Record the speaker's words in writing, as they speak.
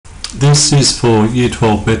This is for Year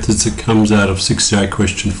 12 methods. It comes out of 68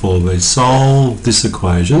 question 4b. Solve this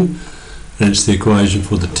equation, and it's the equation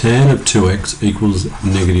for the tan of 2x equals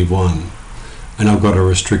 -1. And I've got a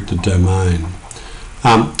restricted domain.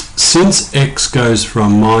 Since x goes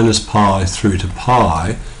from minus pi through to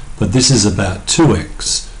pi, but this is about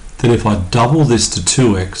 2x, then if I double this to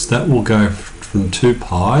 2x, that will go from 2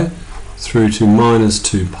 pi through to minus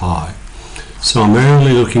 2 pi. So I'm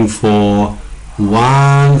only looking for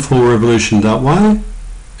one full revolution that way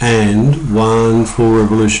and one full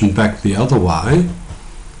revolution back the other way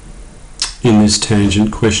in this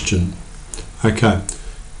tangent question. Okay,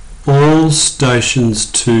 all stations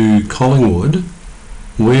to Collingwood.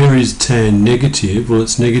 Where is tan negative? Well,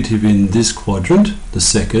 it's negative in this quadrant, the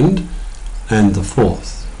second, and the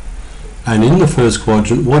fourth. And in the first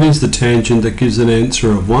quadrant, what is the tangent that gives an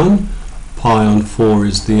answer of 1? Pi on 4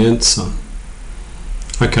 is the answer.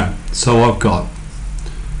 Okay, so I've got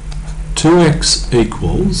 2x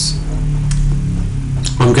equals,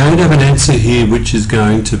 I'm going to have an answer here which is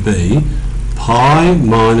going to be pi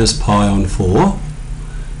minus pi on 4,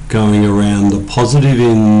 going around the positive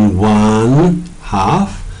in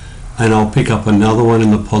 1/2, and I'll pick up another one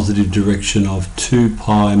in the positive direction of 2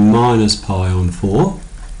 pi minus pi on 4.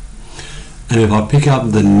 And if I pick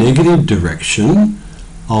up the negative direction,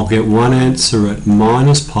 I'll get one answer at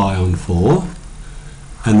minus pi on 4,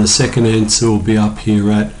 and the second answer will be up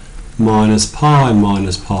here at minus pi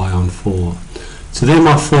on 4. So they're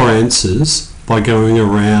my four answers by going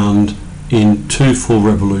around in 2 full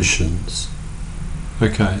revolutions.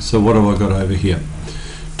 Okay, so what have I got over here?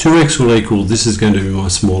 2x will equal, this is going to be my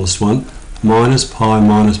smallest one, minus pi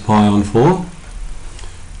on 4,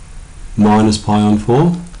 minus pi on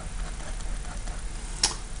 4.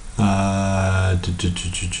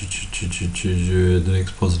 The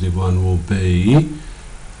next positive one will be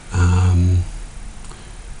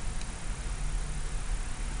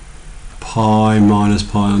pi minus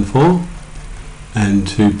pi on 4 and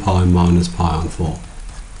 2 pi minus pi on 4.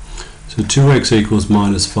 So 2x equals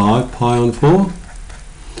minus 5 pi on 4,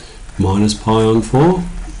 minus pi on 4,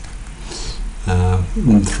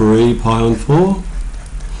 3 pi on 4,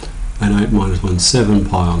 and 8 minus 1, 7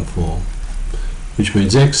 pi on 4, which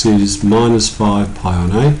means x is minus 5 pi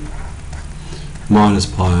on 8, minus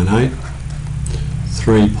pi on 8,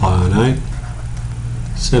 3 pi on 8,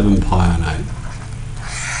 7 pi on 8.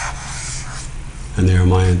 And there are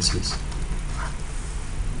my answers.